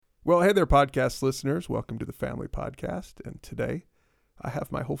Well, hey there, podcast listeners. Welcome to the Family Podcast. And today I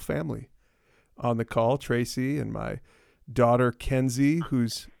have my whole family on the call. Tracy and my daughter, Kenzie,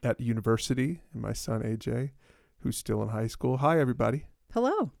 who's at university, and my son, AJ, who's still in high school. Hi, everybody.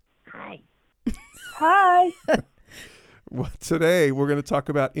 Hello. Hi. Hi. Well, today we're going to talk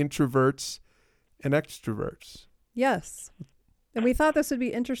about introverts and extroverts. Yes. And we thought this would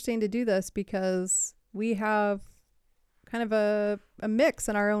be interesting to do this because we have kind of a mix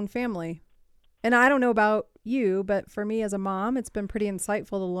in our own family. And I don't know about you, but for me as a mom, it's been pretty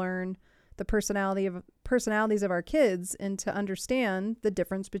insightful to learn the personalities of our kids and to understand the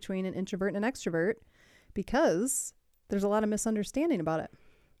difference between an introvert and an extrovert because there's a lot of misunderstanding about it.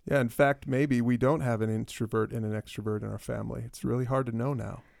 Yeah, in fact, maybe we don't have an introvert and an extrovert in our family. It's really hard to know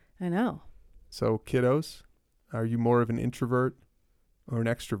now. I know. So, kiddos, are you more of an introvert or an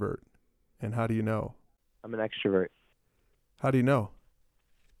extrovert? And how do you know? I'm an extrovert How do you know?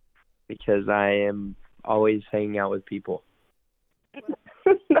 because I am always hanging out with people.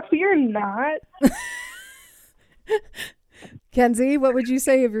 No, you're not. Kenzie, what would you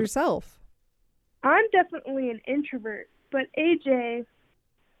say of yourself? I'm definitely an introvert, but AJ,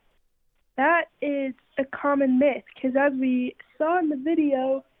 that is a common myth because as we saw in the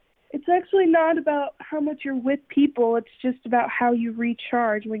video, it's actually not about how much you're with people. It's just about how you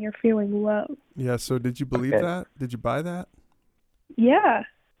recharge when you're feeling low. Yeah, so did you believe that? Did you buy that? Yeah.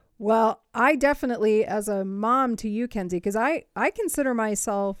 Well, I definitely, as a mom to you, Kenzie, because I consider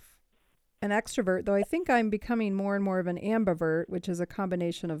myself an extrovert, though I think I'm becoming more and more of an ambivert, which is a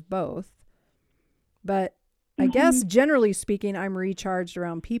combination of both. But I guess generally speaking, I'm recharged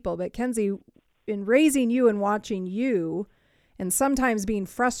around people. But Kenzie, in raising you and watching you, and sometimes being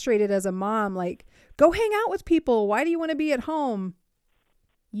frustrated as a mom, like, go hang out with people. Why do you want to be at home?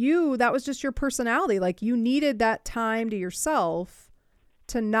 That was just your personality. Like, you needed that time to yourself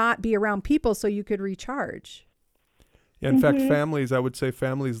to not be around people so you could recharge. Yeah, in fact, families, I would say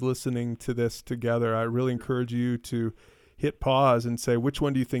families listening to this together, I really encourage you to hit pause and say, which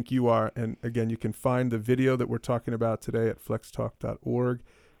one do you think you are? And again, you can find the video that we're talking about today at flextalk.org.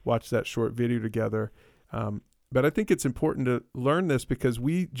 Watch that short video together. But I think it's important to learn this because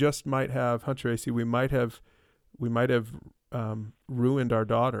we just might have, Tracy, we might have ruined our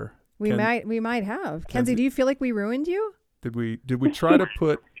daughter. We might have. Kenzie, do you feel like we ruined you? Did we try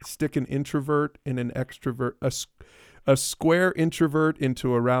to stick an introvert in an extrovert, a square introvert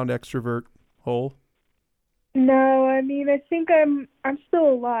into a round extrovert hole? No, I mean, I think I'm still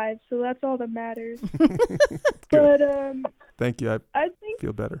alive, so that's all that matters. But Thank you. I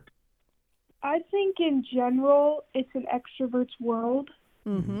feel better. I think in general, it's an extrovert's world.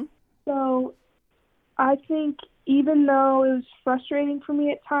 Mm-hmm. So I think even though it was frustrating for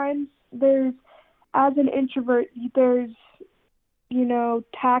me at times, as an introvert, there's,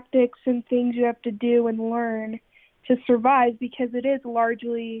 tactics and things you have to do and learn to survive because it is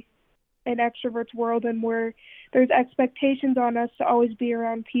largely an extrovert's world and where there's expectations on us to always be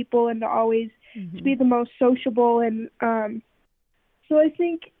around people and to always to be the most sociable. And so I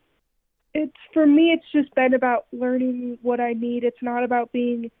think for me, it's just been about learning what I need. It's not about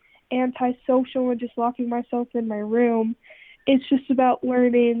being antisocial and just locking myself in my room. It's just about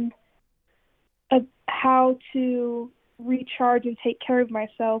learning how to recharge and take care of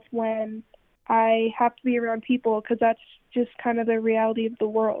myself when I have to be around people because that's just kind of the reality of the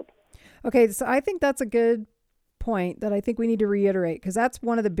world. Okay, so I think that's a good point that I think we need to reiterate because that's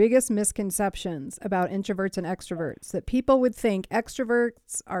one of the biggest misconceptions about introverts and extroverts, that people would think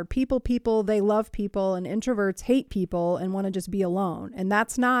extroverts are people, they love people, and introverts hate people and want to just be alone. And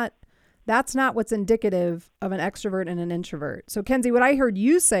that's not what's indicative of an extrovert and an introvert. So Kenzie, what I heard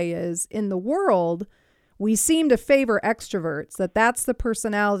you say is in the world, we seem to favor extroverts, that's the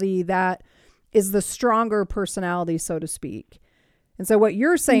personality that is the stronger personality, so to speak. And so what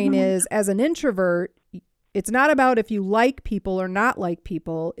you're saying is, as an introvert, it's not about if you like people or not like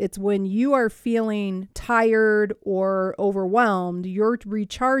people. It's when you are feeling tired or overwhelmed, your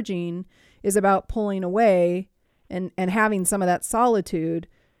recharging is about pulling away and having some of that solitude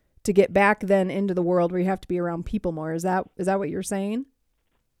to get back then into the world where you have to be around people more. Is that what you're saying?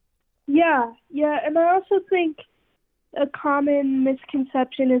 Yeah. And I also think a common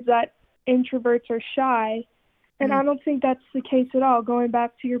misconception is that introverts are shy. And I don't think that's the case at all. Going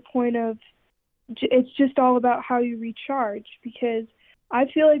back to your point of it's just all about how you recharge, because I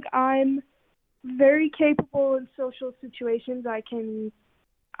feel like I'm very capable in social situations. I can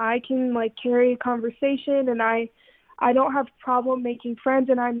like carry a conversation, and I don't have a problem making friends,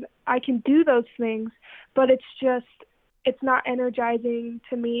 and I can do those things. But it's just it's not energizing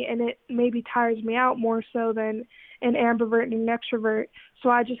to me, and it maybe tires me out more so than an ambivert and an extrovert. So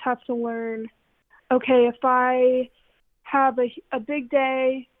I just have to learn, okay, if I have a big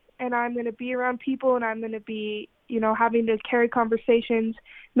day and I'm going to be around people and I'm going to be, having to carry conversations,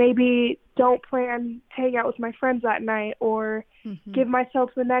 maybe don't plan to hang out with my friends that night, or give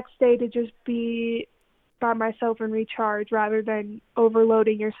myself the next day to just be by myself and recharge rather than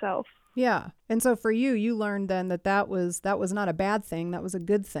overloading yourself. Yeah. And so for you, you learned then that was not a bad thing. That was a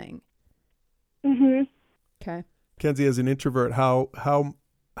good thing. Mhm. Okay. Kenzie, as an introvert, how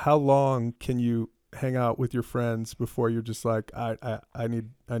long can you hang out with your friends before you're just like, I need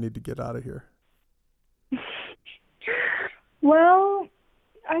to get out of here? Well,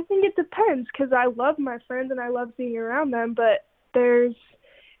 I think it depends, because I love my friends and I love being around them, but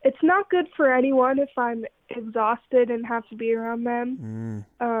it's not good for anyone if I'm exhausted and have to be around them.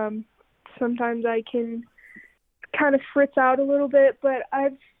 Sometimes I can kind of fritz out a little bit, but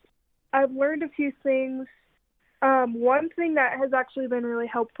I've learned a few things. One thing that has actually been really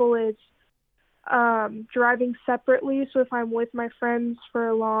helpful is driving separately. So if I'm with my friends for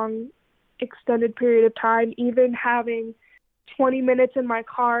a long, extended period of time, even having 20 minutes in my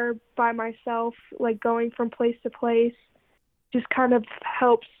car by myself, like going from place to place, just kind of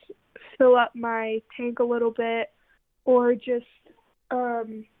helps fill up my tank a little bit. Or just,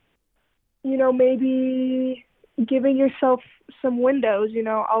 maybe giving yourself some windows.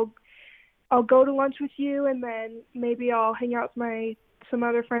 I'll go to lunch with you, and then maybe I'll hang out with some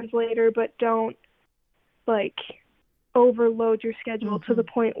other friends later, but don't overload your schedule to the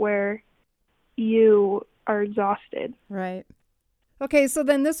point where you are exhausted. Right. Okay, so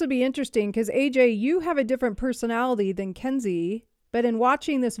then this would be interesting because AJ, you have a different personality than Kenzie, but in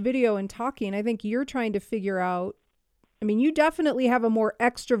watching this video and talking, I think you're trying to figure out, you definitely have a more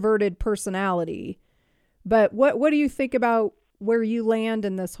extroverted personality, but what do you think about where you land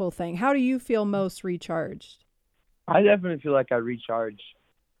in this whole thing? How do you feel most recharged? I definitely feel like I recharge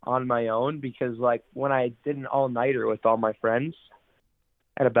on my own, because when I did an all-nighter with all my friends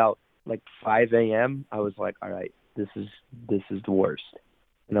at about 5 a.m., I was like, all right, this is the worst,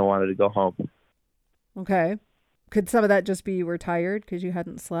 and I wanted to go home. Okay. Could some of that just be you were tired because you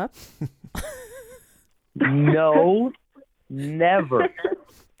hadn't slept? No, never,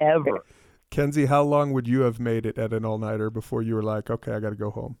 ever. Kenzie, how long would you have made it at an all-nighter before you were like, okay, I got to go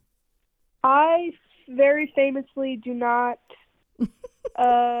home? I very famously do not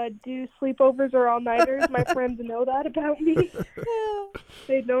do sleepovers or all-nighters. My friends know that about me.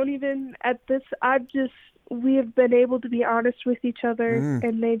 They don't even, we have been able to be honest with each other,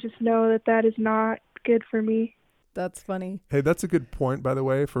 and they just know that is not good for me. That's funny. Hey, that's a good point, by the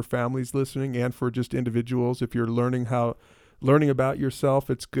way, for families listening and for just individuals. If you're learning about yourself,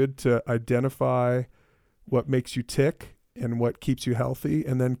 it's good to identify what makes you tick and what keeps you healthy,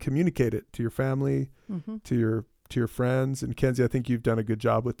 and then communicate it to your family, to your friends. And Kenzie, I think you've done a good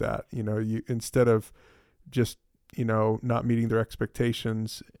job with that. You, instead of just, not meeting their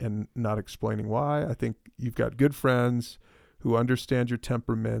expectations and not explaining why, I think you've got good friends who understand your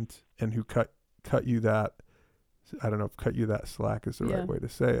temperament and who cut you that, I don't know if cut you that slack is the right way to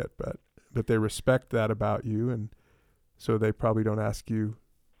say it, but they respect that about you, and so they probably don't ask you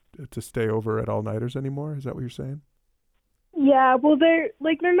to stay over at all-nighters anymore. Is that what you're saying? Yeah, well, they're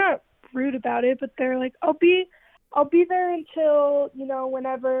not rude about it, but they're like, I'll be there until,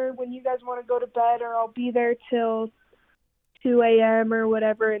 when you guys want to go to bed, or I'll be there till 2 a.m. or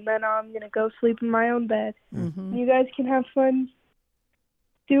whatever, and then I'm going to go sleep in my own bed. You guys can have fun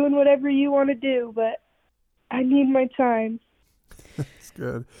doing whatever you want to do, but I need my time. That's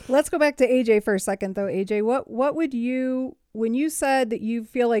good. Let's go back to AJ for a second, though. AJ, what would you, when you said that you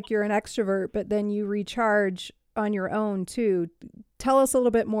feel like you're an extrovert, but then you recharge on your own too, tell us a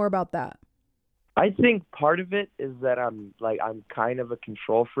little bit more about that. I think part of it is that I'm kind of a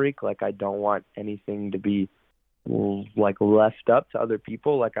control freak. I don't want anything to be left up to other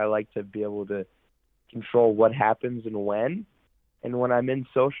people. I like to be able to control what happens and when. And when I'm in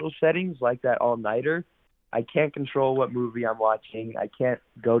social settings like that all-nighter, I can't control what movie I'm watching. I can't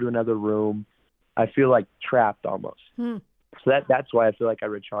go to another room. I feel trapped almost. So that's why I feel like I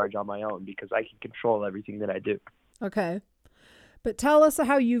recharge on my own, because I can control everything that I do. Okay. But tell us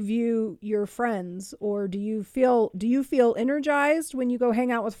how you view your friends, or do you feel energized when you go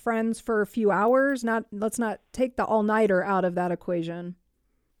hang out with friends for a few hours? Let's not take the all-nighter out of that equation.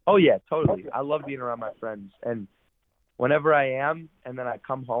 Oh yeah, totally. I love being around my friends, and whenever I am, and then I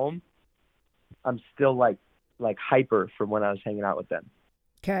come home, I'm still hyper from when I was hanging out with them.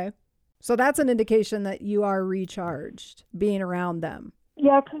 Okay. So that's an indication that you are recharged being around them.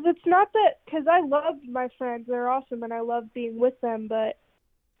 Yeah, because it's not that, because I love my friends. They're awesome, and I love being with them, but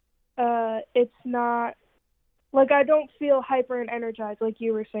it's not, like, I don't feel hyper and energized like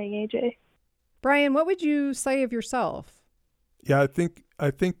you were saying, AJ. Brian, what would you say of yourself? Yeah,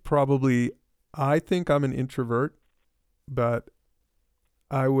 I think probably I think I'm an introvert, but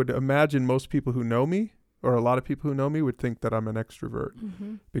I would imagine most people who know me, or a lot of people who know me, would think that I'm an extrovert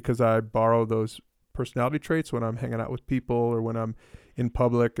because I borrow those personality traits when I'm hanging out with people or when I'm in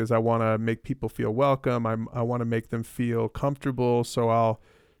public, as I want to make people feel welcome. I want to make them feel comfortable, so I'll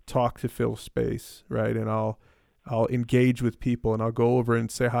talk to fill space, right? And I'll engage with people, and I'll go over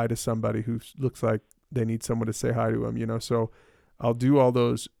and say hi to somebody who looks like they need someone to say hi to them, you know? So I'll do all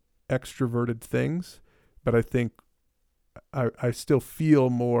those extroverted things, but I think I still feel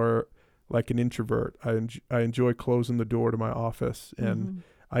more like an introvert. I enjoy closing the door to my office, and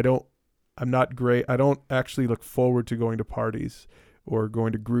I'm not great. I don't actually look forward to going to parties or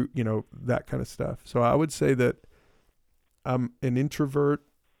going to group, you know, that kind of stuff. So I would say that I'm an introvert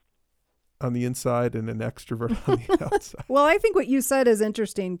on the inside and an extrovert on the outside. Well, I think what you said is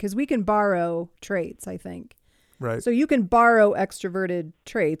interesting because we can borrow traits, I think. Right. So you can borrow extroverted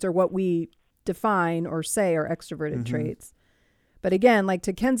traits, or what we define or say are extroverted traits. But again, like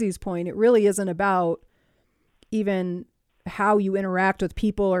to Kenzie's point, it really isn't about even how you interact with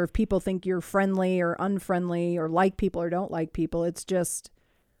people, or if people think you're friendly or unfriendly, or like people or don't like people. It's just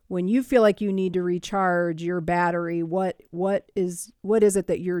when you feel like you need to recharge your battery, what is it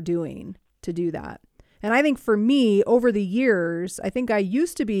that you're doing to do that? And I think for me, over the years, I think I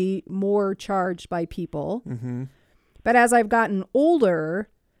used to be more charged by people. But as I've gotten older,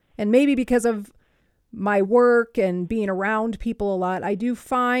 and maybe because of my work and being around people a lot, I do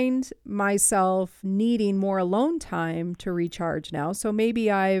find myself needing more alone time to recharge now. So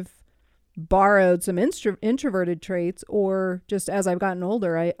maybe I've borrowed some introverted traits, or just as I've gotten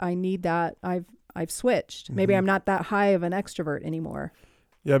older, I need that. I've switched. Maybe I'm not that high of an extrovert anymore.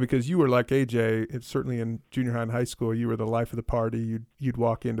 Yeah, because you were like AJ. It's certainly in junior high and high school, you were the life of the party. You'd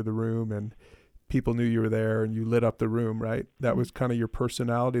walk into the room and people knew you were there, and you lit up the room, right? That was kind of your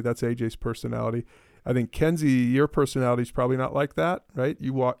personality. That's AJ's personality. I think Kenzie, your personality is probably not like that, right?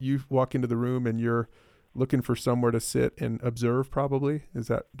 You walk into the room and you're looking for somewhere to sit and observe, probably.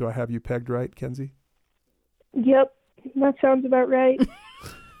 Do I have you pegged right, Kenzie? Yep, that sounds about right.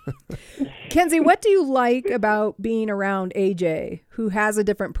 Kenzie, what do you like about being around AJ, who has a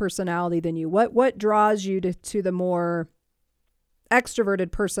different personality than you? What draws you to the more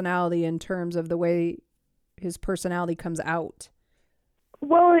extroverted personality in terms of the way his personality comes out?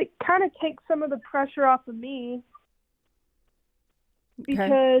 Well, it kind of takes some of the pressure off of me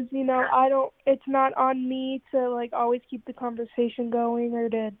because, you know, it's not on me to like always keep the conversation going or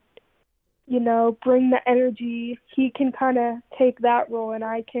to, you know, bring the energy. He can kind of take that role, and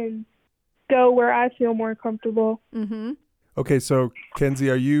I can go where I feel more comfortable. Okay, so Kenzie,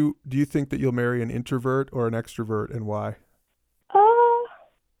 do you think that you'll marry an introvert or an extrovert, and why?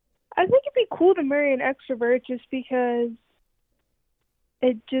 I think it'd be cool to marry an extrovert just because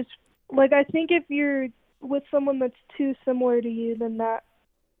it just, like, I think if you're with someone that's too similar to you, then that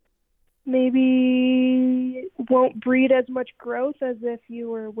maybe won't breed as much growth as if you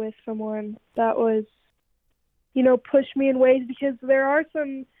were with someone that was, you know, push me in ways, because there are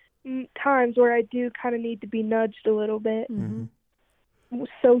some times where I do kind of need to be nudged a little bit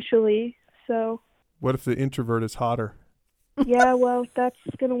socially. So what if the introvert is hotter? Yeah, well, that's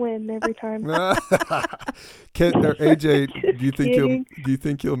gonna win every time. AJ, do you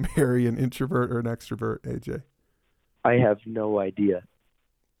think you'll marry an introvert or an extrovert, AJ? I have no idea.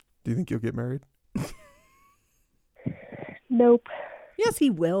 Do you think you'll get married? Nope. Yes, he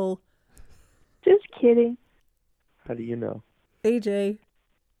will. Just kidding. How do you know? AJ.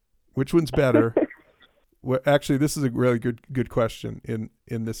 Which one's better? Well, actually, this is a really good question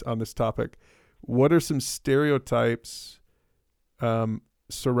on this topic. What are some stereotypes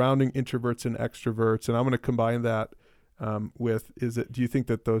surrounding introverts and extroverts? And I'm going to combine that do you think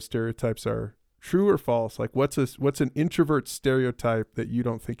that those stereotypes are true or false? Like what's an introvert stereotype that you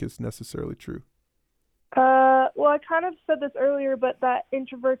don't think is necessarily true? Well, I kind of said this earlier, but that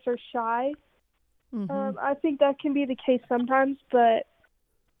introverts are shy. I think that can be the case sometimes, but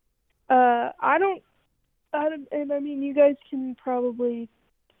and I mean, you guys can probably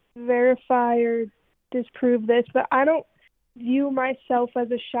verify or disprove this, but I don't view myself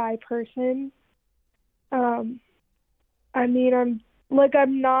as a shy person. I mean,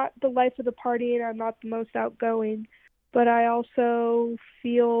 I'm not the life of the party and I'm not the most outgoing, but I also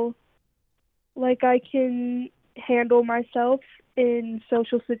feel like I can handle myself in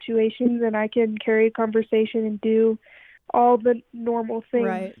social situations, and I can carry a conversation and do all the normal things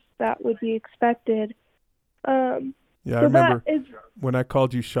Right. that would be expected. Yeah, I So remember that is, when I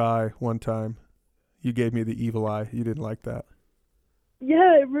called you shy one time, you gave me the evil eye. You didn't like that.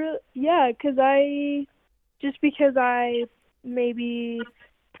 because I maybe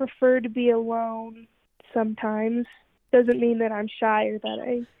prefer to be alone sometimes doesn't mean that I'm shy or that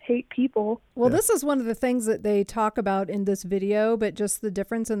I hate people. Well, Yeah. this is one of the things that they talk about in this video, but just the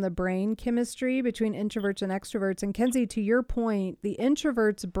difference in the brain chemistry between introverts and extroverts. And Kenzie, to your point, the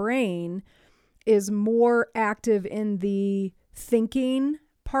introvert's brain is more active in the thinking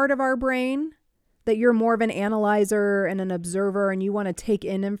part of our brain, that you're more of an analyzer and an observer and you want to take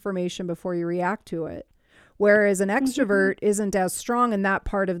in information before you react to it. Whereas an extrovert isn't as strong in that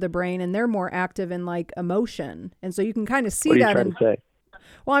part of the brain, and they're more active in like emotion. And so you can kind of see What are you that trying in, to say?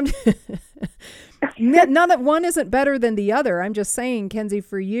 well, none that one isn't better than the other. I'm just saying, Kenzie,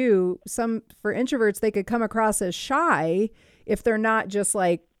 for you, for introverts, they could come across as shy if they're not just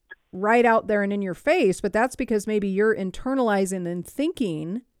like right out there and in your face. But that's because maybe you're internalizing and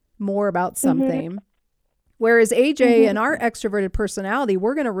thinking more about something. Whereas AJ and our extroverted personality,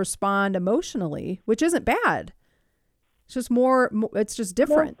 we're going to respond emotionally, which isn't bad. It's just it's just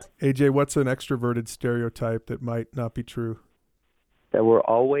different. AJ, what's an extroverted stereotype that might not be true? That we're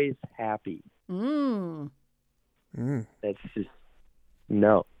always happy. Mm. That's just,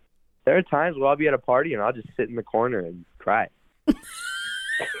 no. There are times where I'll be at a party and I'll just sit in the corner and cry.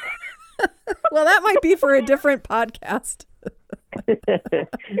 Well, that might be for a different podcast.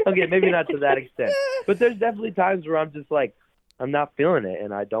 Okay, maybe not to that extent. But there's definitely times where I'm just like, I'm not feeling it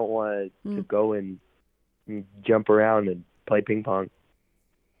and I don't want to go and jump around and play ping pong.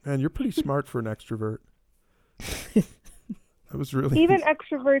 Man, you're pretty smart for an extrovert. That was really even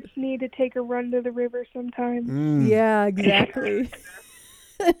extroverts need to take a run to the river sometimes. Yeah, exactly.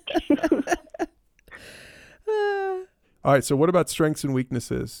 All right, so what about strengths and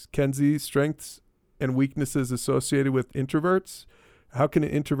weaknesses? Kenzie, strengths and weaknesses associated with introverts. How can an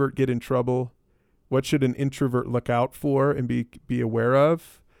introvert get in trouble? What should an introvert look out for and be aware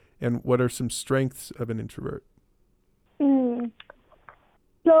of? And what are some strengths of an introvert? So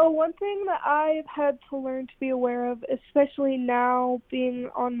one thing that I've had to learn to be aware of, especially now being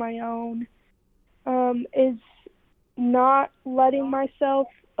on my own, is not letting myself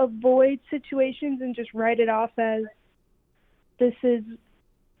avoid situations and just write it off as this is,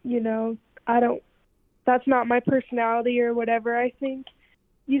 that's not my personality or whatever. I think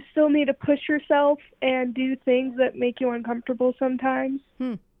you still need to push yourself and do things that make you uncomfortable sometimes.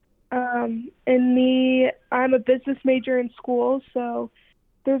 And I'm a business major in school, so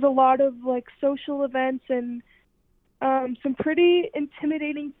there's a lot of like social events and some pretty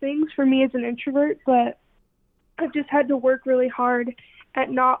intimidating things for me as an introvert, but I've just had to work really hard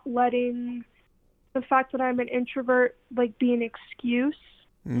at not letting the fact that I'm an introvert like be an excuse.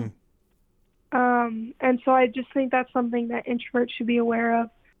 And so I just think that's something that introverts should be aware of.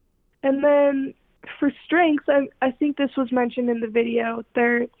 And then for strengths, I think this was mentioned in the video.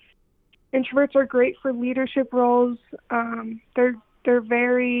 Introverts are great for leadership roles. They're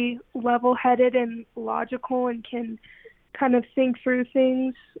very level-headed and logical and can kind of think through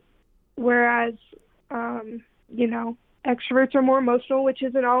things, whereas, extroverts are more emotional, which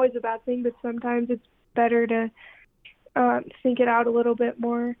isn't always a bad thing, but sometimes it's better to think it out a little bit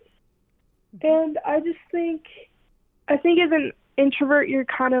more. And I think as an introvert, you're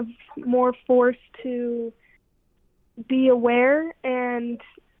kind of more forced to be aware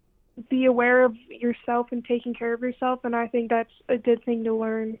of yourself and taking care of yourself. And I think that's a good thing to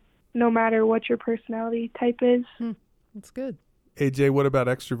learn no matter what your personality type is. That's good. AJ, what about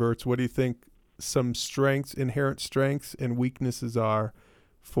extroverts? What do you think some strengths, inherent strengths and weaknesses are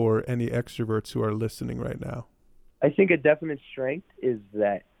for any extroverts who are listening right now? I think a definite strength is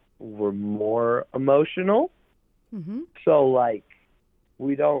that we're more emotional. So like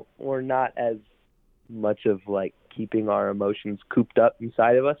we're not as much of like keeping our emotions cooped up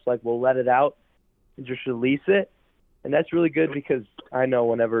inside of us. Like we'll let it out and just release it. And that's really good because I know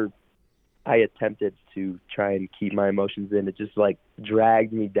whenever I attempted to try and keep my emotions in, it just like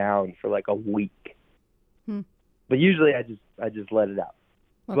dragged me down for like a week. But usually I just let it out.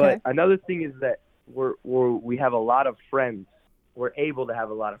 Okay. But another thing is that we have a lot of friends. We're able to have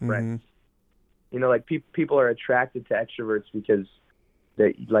a lot of friends. Like people are attracted to extroverts because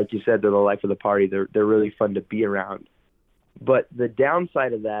they, like you said, they're the life of the party. They're really fun to be around. But the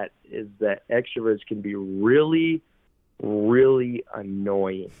downside of that is that extroverts can be really, really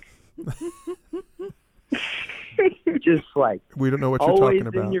annoying. Just like we don't know what you're always talking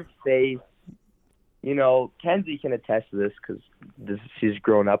about. In your face. Kenzie can attest to this because she's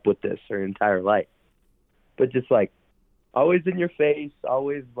grown up with this her entire life. But just like always in your face,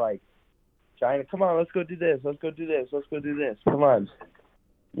 always like trying to, come on, let's go do this, let's go do this, let's go do this. Come on,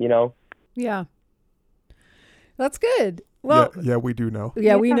 you know. Yeah. That's good. Well, yeah, we do know.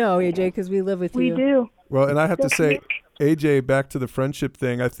 Yeah, we know, AJ, because we live with We you. do. Well, and I have to say, AJ, back to the friendship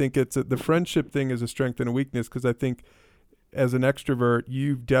thing. I think the friendship thing is a strength and a weakness, because I think as an extrovert,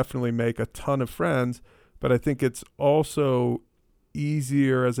 you definitely make a ton of friends, but I think it's also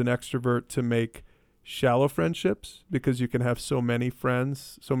easier as an extrovert to make shallow friendships, because you can have so many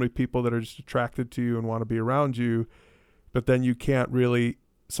friends, so many people that are just attracted to you and want to be around you, but then you can't really,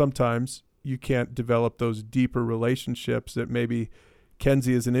 sometimes you can't develop those deeper relationships that maybe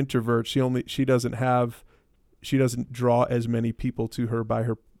Kenzie is an introvert. She doesn't draw as many people to her by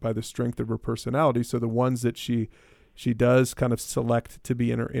the strength of her personality. So the ones that she does kind of select to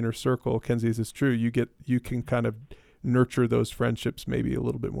be in her inner circle, Kenzie's is true. You can kind of nurture those friendships maybe a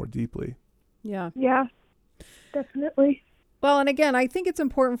little bit more deeply. Yeah. Yeah, definitely. Well, and again, I think it's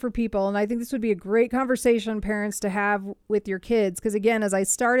important for people, and I think this would be a great conversation, parents, to have with your kids. Because again, as I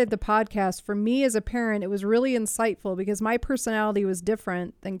started the podcast, for me as a parent, it was really insightful because my personality was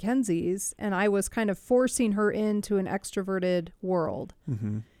different than Kenzie's, and I was kind of forcing her into an extroverted world.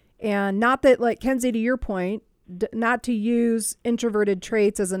 Mm-hmm. And not that, like Kenzie, to your point, not to use introverted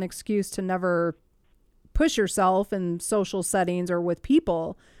traits as an excuse to never push yourself in social settings or with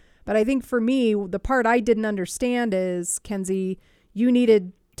people. But I think for me, the part I didn't understand is, Kenzie, you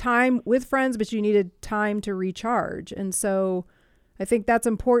needed time with friends, but you needed time to recharge. And so I think that's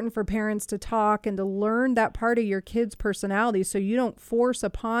important for parents to talk and to learn that part of your kid's personality, so you don't force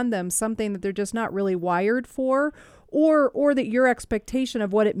upon them something that they're just not really wired for, or that your expectation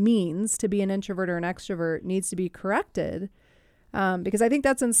of what it means to be an introvert or an extrovert needs to be corrected. Because I think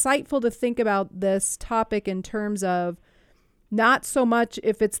that's insightful to think about this topic in terms of not so much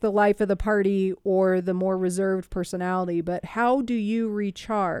if it's the life of the party or the more reserved personality, but how do you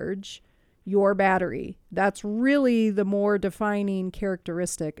recharge your battery? That's really the more defining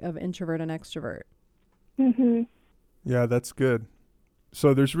characteristic of introvert and extrovert. Mm-hmm. Yeah, that's good.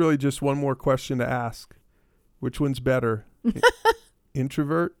 So there's really just one more question to ask. Which one's better,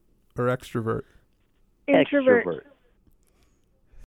 introvert or extrovert? Introvert.